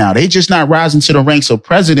politics right now. They just not rising to the ranks of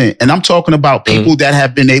president. And I'm talking about people that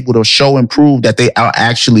have been able to show and prove that they are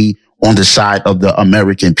actually on the side of the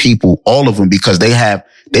American people, all of them, because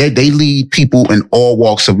they lead people in all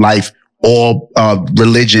walks of life, all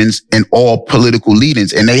religions, and all political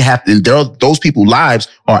leadings. And those people's lives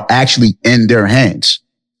are actually in their hands.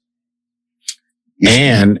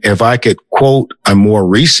 And if I could quote a more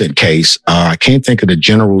recent case, I can't think of the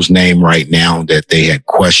general's name right now that they had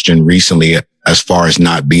questioned recently as far as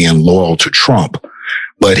not being loyal to Trump.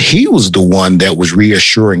 But he was the one that was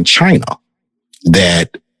reassuring China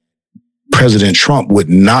that President Trump would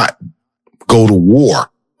not go to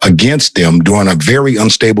war against them during a very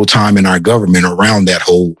unstable time in our government around that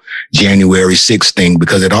whole January 6th thing,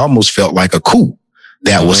 because it almost felt like a coup.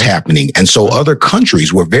 that was happening. And so other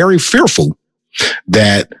countries were very fearful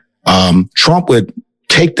that Trump would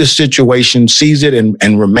take this situation, seize it,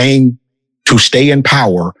 and remain to stay in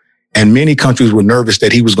power. And many countries were nervous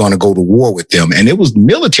that he was going to go to war with them. And it was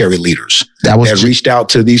military leaders that reached out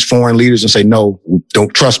to these foreign leaders and say, no,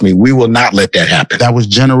 don't trust me. We will not let that happen. That was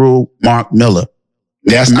General Mark Miller.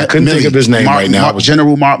 Yes, I couldn't think of his name right now.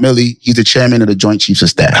 General Mark Milley. He's the chairman of the Joint Chiefs of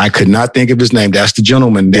Staff. I could not think of his name. That's the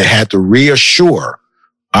gentleman that had to reassure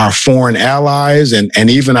our foreign allies and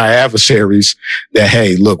even our adversaries that,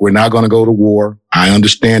 hey, look, we're not going to go to war. I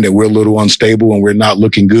understand that we're a little unstable and we're not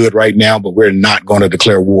looking good right now, but we're not going to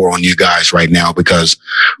declare war on you guys right now because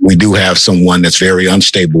we do have someone that's very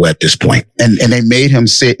unstable at this point. And they made him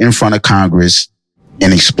sit in front of Congress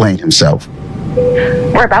and explain himself.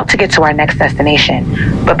 We're about to get to our next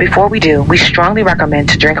destination, but before we do, we strongly recommend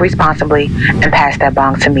to drink responsibly and pass that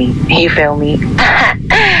bong to me. You feel me?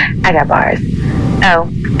 I got bars. Oh,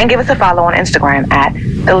 and give us a follow on Instagram at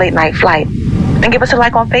The Late Night Flight. And give us a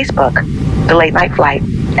like on Facebook, The Late Night Flight.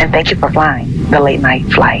 And thank you for flying The Late Night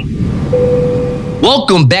Flight.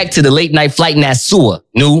 Welcome back to The Late Night Flight. Nasua,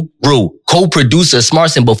 New Brew, co-producer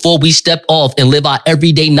Smarts. And before we step off and live our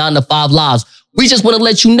everyday 9-to-5 lives, we just want to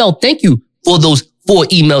let you know, thank you for those 4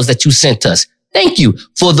 emails that you sent us. Thank you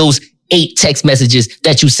for those 8 text messages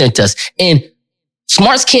that you sent us. And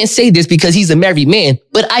Smarts can't say this because he's a married man,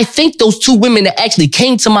 but I think those 2 women that actually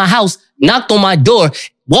came to my house, knocked on my door,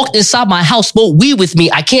 walked inside my house, smoked weed with me.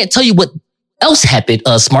 I can't tell you what else happened,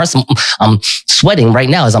 Smarts. I'm sweating right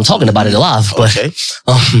now as I'm talking about it live. But,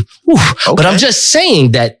 but I'm just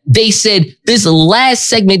saying that they said this last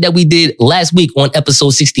segment that we did last week on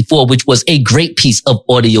episode 64, which was a great piece of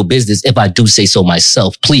audio business, if I do say so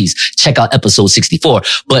myself. Please check out episode 64.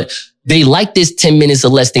 But they liked this 10 minutes or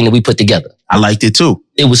less thing that we put together. I liked it too.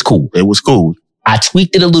 It was cool. It was cool. I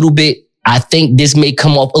tweaked it a little bit. I think this may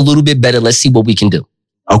come off a little bit better. Let's see what we can do.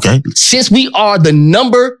 Okay. Since we are the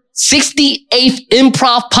number 68th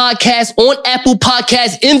improv podcast on Apple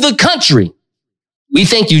Podcasts in the country, we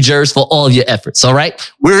thank you, Jers, for all of your efforts. All right.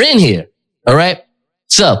 We're in here. All right.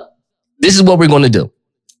 So this is what we're going to do.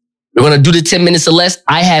 We're going to do the 10 minutes or less.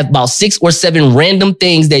 I have about 6 or 7 random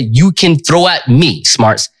things that you can throw at me,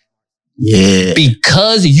 Smarts. Yeah.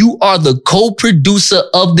 Because you are the co-producer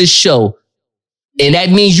of the show. And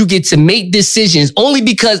that means you get to make decisions only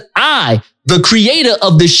because I, the creator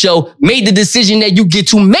of the show, made the decision that you get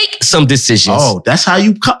to make some decisions. Oh, that's how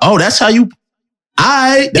you playing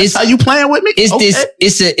with me?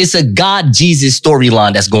 It's a God Jesus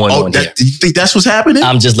storyline that's going on here. You think that's what's happening?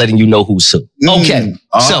 I'm just letting you know who's who. Okay.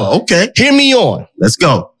 Okay. Hear me on. Let's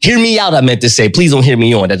go. Hear me out, I meant to say. Please don't hear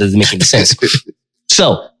me on. That doesn't make any sense.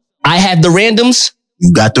 So I have the randoms.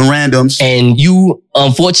 You got the randoms. And you,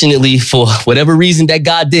 unfortunately, for whatever reason that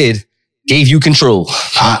God did, gave you control.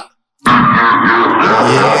 Yeah.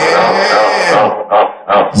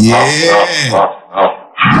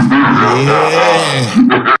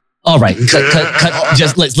 All right. Cut.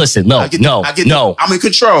 Just listen. No. I'm in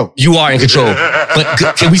control. You are in control.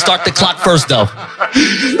 But can we start the clock first, though?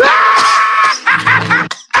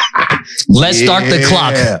 Let's start the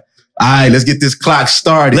clock. All right, let's get this clock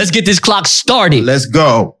started. Let's Let's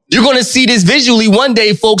go. You're going to see this visually one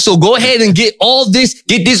day, folks. So go ahead and get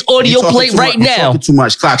this audio plate right now. You're talking too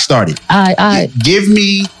much. Clock started. All right. Give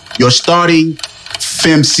me your starting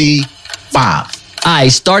FemC 5. All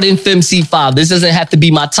right, starting FemC 5. This doesn't have to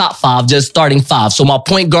be my top 5, just starting 5. So my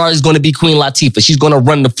point guard is going to be Queen Latifah. She's going to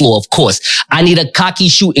run the floor, of course. I need a cocky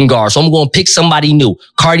shooting guard, so I'm going to pick somebody new.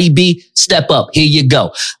 Cardi B, step up. Here you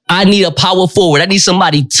go. I need a power forward. I need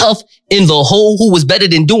somebody tough in the hole who was better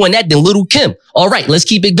than doing that than Little Kim. All right, let's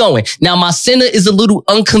keep it going. Now, my center is a little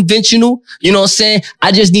unconventional. You know what I'm saying?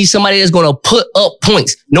 I just need somebody that's going to put up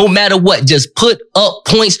points no matter what. Just put up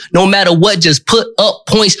points no matter what. Just put up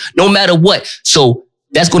points no matter what. So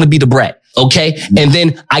that's going to be the brat. Okay. And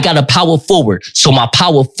then I got a power forward. So my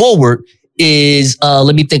power forward is,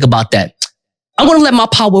 let me think about that. I'm going to let my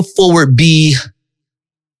power forward be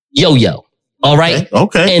Yo-Yo. All right.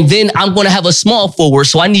 Okay. And then I'm going to have a small forward.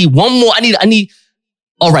 So I need one more. I need.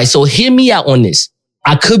 All right. So hear me out on this.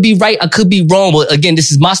 I could be right. I could be wrong. But again,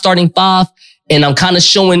 this is my starting 5. And I'm kind of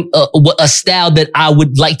showing a style that I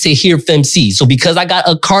would like to hear FemC. So because I got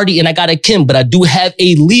a Cardi and I got a Kim, but I do have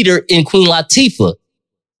a leader in Queen Latifah,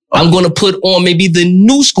 I'm going to put on maybe the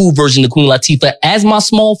new school version of Queen Latifah as my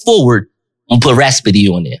small forward. I'm going to put Raspity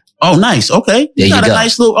on there. Oh, nice. Okay. There you got go. A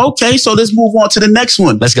nice little, okay. So let's move on to the next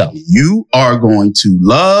one. Let's go. You are going to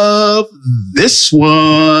love this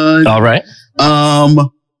one. All right.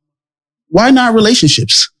 Why not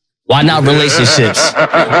relationships? Why not relationships?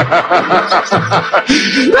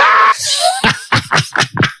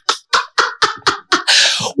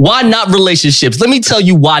 Why not relationships? Let me tell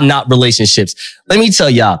you why not relationships. Let me tell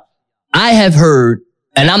y'all, I have heard,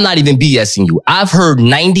 and I'm not even BSing you, I've heard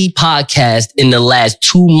 90 podcasts in the last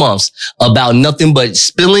 2 months about nothing but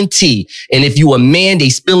spilling tea. And if you a man, they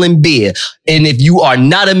spilling beer. And if you are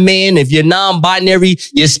not a man, if you're non-binary,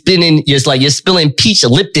 you're spilling peach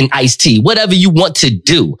Lipton iced tea, whatever you want to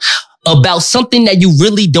do about something that you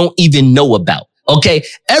really don't even know about. Okay.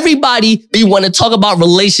 Everybody, they want to talk about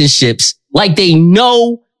relationships like they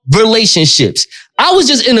know relationships. I was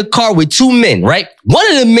just in a car with 2 men, right?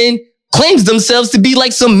 One of the men claims themselves to be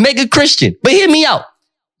like some mega Christian, but hear me out.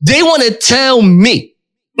 They want to tell me,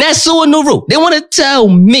 Nassau Nuru, they want to tell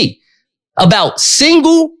me about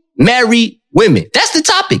single married women. That's the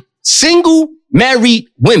topic. Single married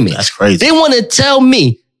women. That's crazy. They want to tell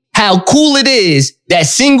me how cool it is that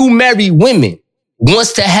single married women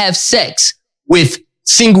wants to have sex with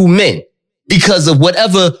single men because of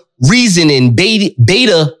whatever reasoning,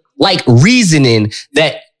 beta like reasoning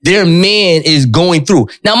that their man is going through.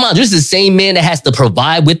 Now, mind you, this is the same man that has to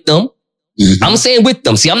provide with them. Mm-hmm. I'm saying with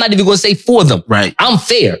them. See, I'm not even going to say for them. Right. I'm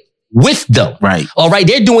fair with them. Right. All right.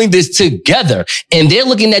 They're doing this together and they're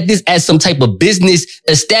looking at this as some type of business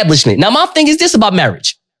establishment. Now, my thing is this about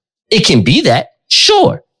marriage. It can be that,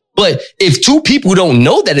 sure. But if 2 people don't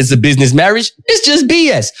know that it's a business marriage, it's just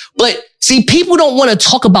BS. But see, people don't want to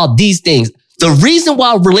talk about these things. The reason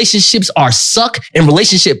why relationships are suck and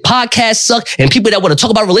relationship podcasts suck and people that want to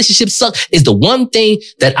talk about relationships suck is the one thing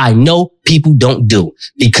that I know people don't do.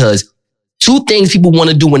 Because 2 things people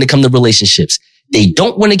want to do when it comes to relationships. They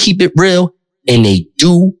don't want to keep it real and they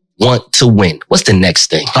do want to win. What's the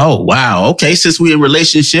next thing? Oh, wow. Okay. Since we're in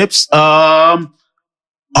relationships, are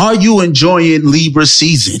you enjoying Libra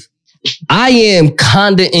season? I am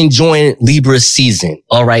kinda enjoying Libra season.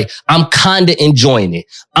 All right. I'm kinda enjoying it.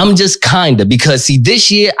 I'm just kinda because see, this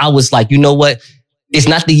year I was like, you know what? It's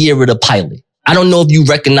not the year of the pilot. I don't know if you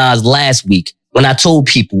recognized last week when I told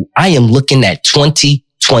people I am looking at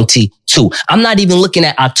 2022. I'm not even looking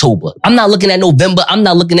at October. I'm not looking at November. I'm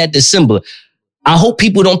not looking at December. I hope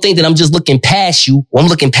people don't think that I'm just looking past you or I'm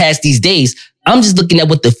looking past these days. I'm just looking at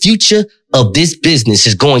what the future of this business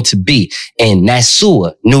is going to be. And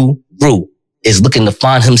Nassau Nuru is looking to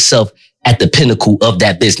find himself at the pinnacle of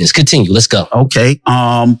that business. Continue. Let's go. Okay.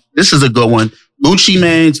 This is a good one. Gucci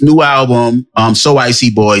Mane's new album, So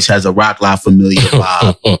Icy Boys, has a rock lock familiar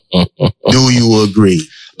vibe. Do you agree?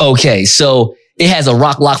 Okay. So it has a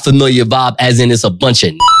rock lock familiar vibe as in it's a bunch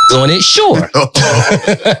of on it. Sure.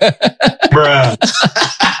 Bruh.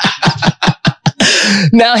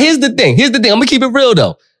 Now, here's the thing. I'm going to keep it real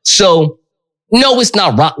though. So no, it's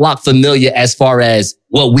not rock lock familiar as far as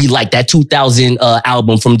what we like. That 2000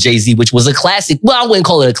 album from Jay-Z, which was a classic. Well, I wouldn't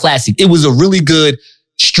call it a classic. It was a really good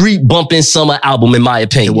street bumping summer album, in my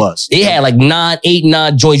opinion. It was. It had like 8,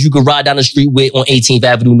 9 joints you could ride down the street with on 18th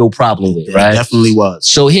Avenue, no problem with, right? It definitely was.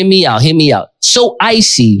 So hear me out. So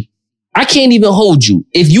Icy, I can't even hold you.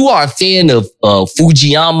 If you are a fan of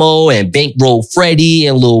Fujiyama and Bankroll Freddie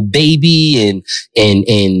and Lil Baby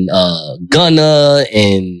and Gunna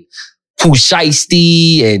and Pooh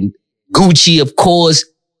Shiesty and Gucci, of course,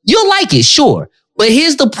 you'll like it, sure. But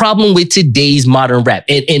here's the problem with today's modern rap.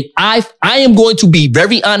 And I am going to be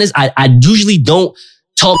very honest. I usually don't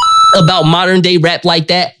talk about modern day rap like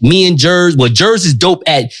that. Me and Jers, well, Jers is dope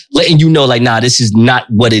at letting you know, like, nah, this is not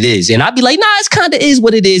what it is. And I'd be like, nah, it's kind of is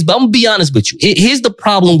what it is. But I'm gonna be honest with you. Here's the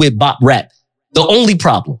problem with bop rap. The only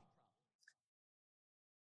problem.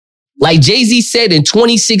 Like Jay-Z said in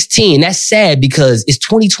 2016, that's sad because it's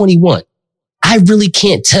 2021. I really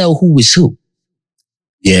can't tell who is who.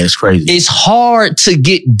 Yeah, it's crazy. It's hard to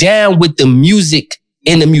get down with the music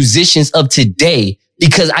and the musicians of today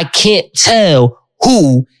because I can't tell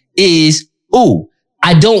who is who.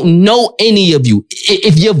 I don't know any of you.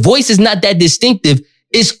 If your voice is not that distinctive,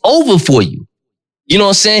 it's over for you. You know what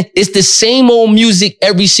I'm saying? It's the same old music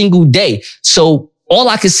every single day. So all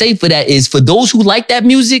I can say for that is for those who like that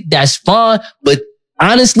music, that's fine. But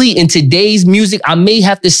honestly, in today's music, I may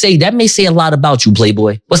have to say that may say a lot about you,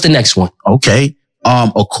 Playboy. What's the next one? Okay.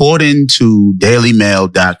 According to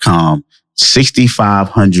dailymail.com,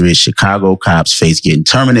 6,500 Chicago cops face getting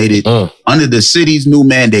terminated under the city's new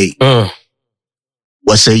mandate.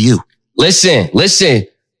 What say you? Listen.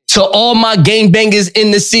 To all my gangbangers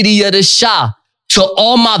in the city of the Shah, to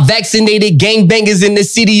all my vaccinated gangbangers in the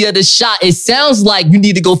city of the Shah, it sounds like you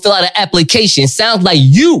need to go fill out an application. Sounds like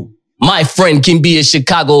you, my friend, can be a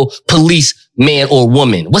Chicago police man or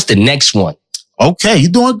woman. What's the next one? Okay, you're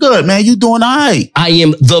doing good, man. You're doing all right. I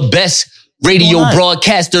am the best radio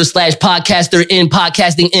broadcaster / podcaster in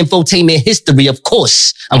podcasting infotainment history. Of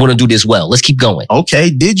course, I'm going to do this well. Let's keep going. Okay.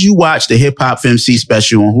 Did you watch the Hip Hop FMC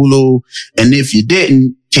special on Hulu? And if you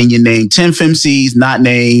didn't, can you name 10 FMCs not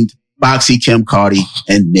named Boxy, Kim, Cardi,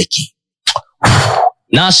 and Nicki?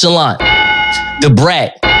 Nonchalant, The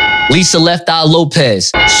Brat, Lisa Left Eye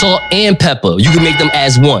Lopez, Salt and Pepper. You can make them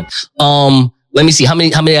as one. Let me see. How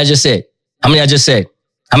many I just said?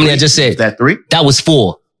 Is that 3? That was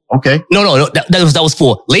 4. Okay. No. That was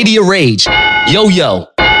 4. Lady of Rage, Yo.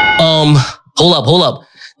 Hold up.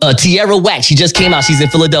 Tierra Whack. She just came out. She's in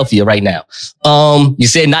Philadelphia right now. You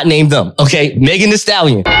said not name them. Okay. Megan Thee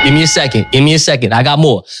Stallion. Give me a second. I got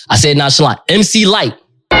more. I said Nonchalant. MC Light.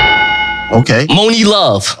 Okay. Moni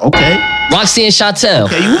Love. Okay. Roxanne Chantel.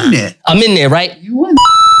 Okay, you in there. I'm in there, right? You in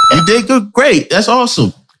there. You did good. Great. That's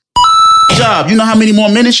awesome. Good job. You know how many more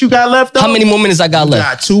minutes you got left, though? How many more minutes I got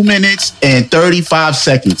left? You got 2 minutes and 35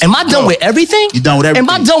 seconds. Am I done with everything? You done with everything?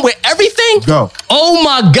 Am I done with everything? Go. Oh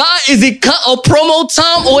my God. Is it cut or promo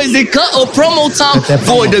time or is it cut or promo time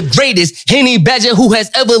for the greatest Henny Badger who has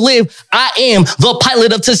ever lived? I am the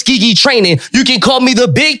pilot of Tuskegee training. You can call me the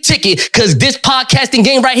big ticket because this podcasting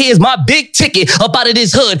game right here is my big ticket up out of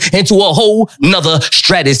this hood into a whole nother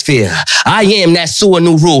stratosphere. I am that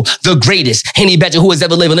Suanuru, the greatest Henny Badger who has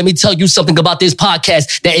ever lived. And let me tell you something about this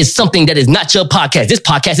podcast that is something that is not your podcast. This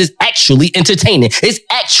podcast is actually entertaining. It's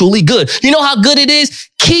actually good. You know how good it is?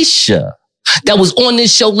 Keisha, that was on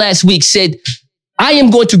this show last week, said, I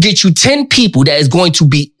am going to get you 10 people that is going to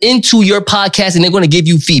be into your podcast and they're going to give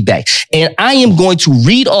you feedback. And I am going to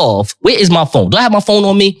read off. Where is my phone? Do I have my phone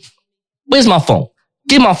on me? Where's my phone?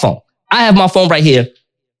 Get my phone. I have my phone right here.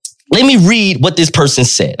 Let me read what this person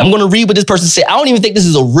said. I'm going to read what this person said. I don't even think this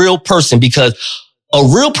is a real person because a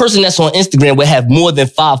real person that's on Instagram would have more than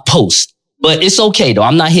 5 posts. But it's okay, though.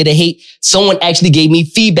 I'm not here to hate. Someone actually gave me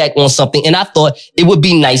feedback on something, and I thought it would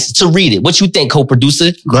be nice to read it. What you think,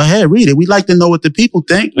 co-producer? Go ahead, read it. We'd like to know what the people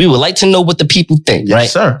think. We would like to know what the people think, yes, right?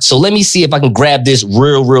 Sir. So let me see if I can grab this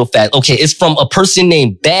real fast. Okay, it's from a person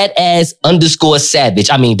named badass_savage.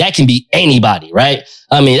 I mean, that can be anybody, right?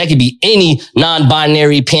 I mean, that could be any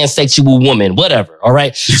non-binary, pansexual woman, whatever, all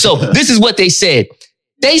right? So this is what they said.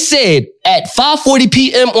 They said at 5:40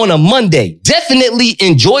 p.m. on a Monday, definitely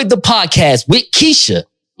enjoyed the podcast with Keisha.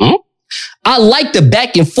 I like the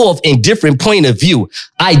back and forth and different point of view.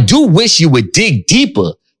 I do wish you would dig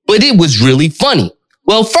deeper, but it was really funny.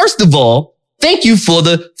 Well, first of all, thank you for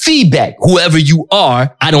the feedback. Whoever you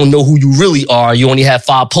are, I don't know who you really are. You only have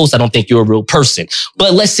 5 posts. I don't think you're a real person,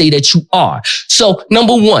 but let's say that you are. So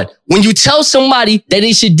number one, when you tell somebody that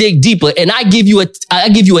they should dig deeper and I give you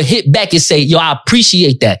a hit back and say, yo, I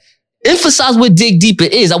appreciate that. Emphasize what dig deeper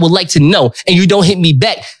is. I would like to know. And you don't hit me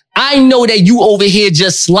back. I know that you over here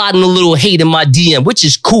just sliding a little hate in my DM, which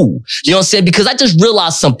is cool. You know what I'm saying? Because I just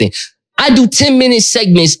realized something. I do 10-minute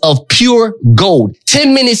segments of pure gold,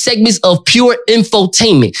 10-minute segments of pure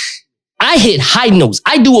infotainment. I hit high notes.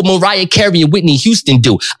 I do what Mariah Carey and Whitney Houston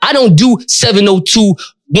do. I don't do 702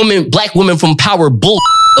 black women from power bull.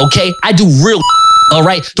 Okay. I do real. All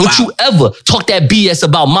right. Don't you ever talk that BS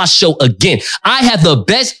about my show again. I have the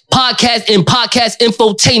best podcast in podcast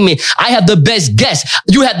infotainment. I have the best guests.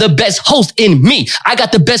 You have the best host in me. I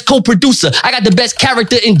got the best co-producer. I got the best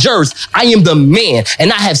character in Jers. I am the man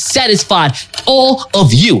and I have satisfied all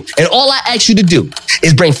of you. And all I ask you to do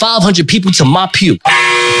is bring 500 people to my pew.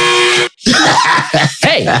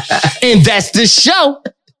 Hey, and that's the show.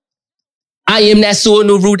 I am that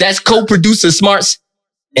Suanuru. That's co-producer Smarts.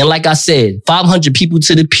 And like I said, 500 people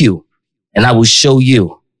to the pew, and I will show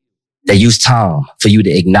you that it's time for you to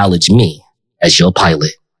acknowledge me as your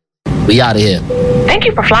pilot. We out of here. Thank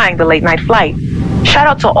you for flying the late night flight. Shout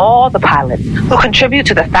out to all the pilots who contribute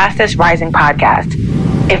to the fastest rising podcast.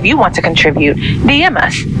 If you want to contribute, DM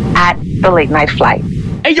us at the late night flight.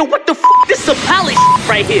 Hey, yo, what the f***? This is a pilot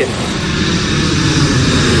right here.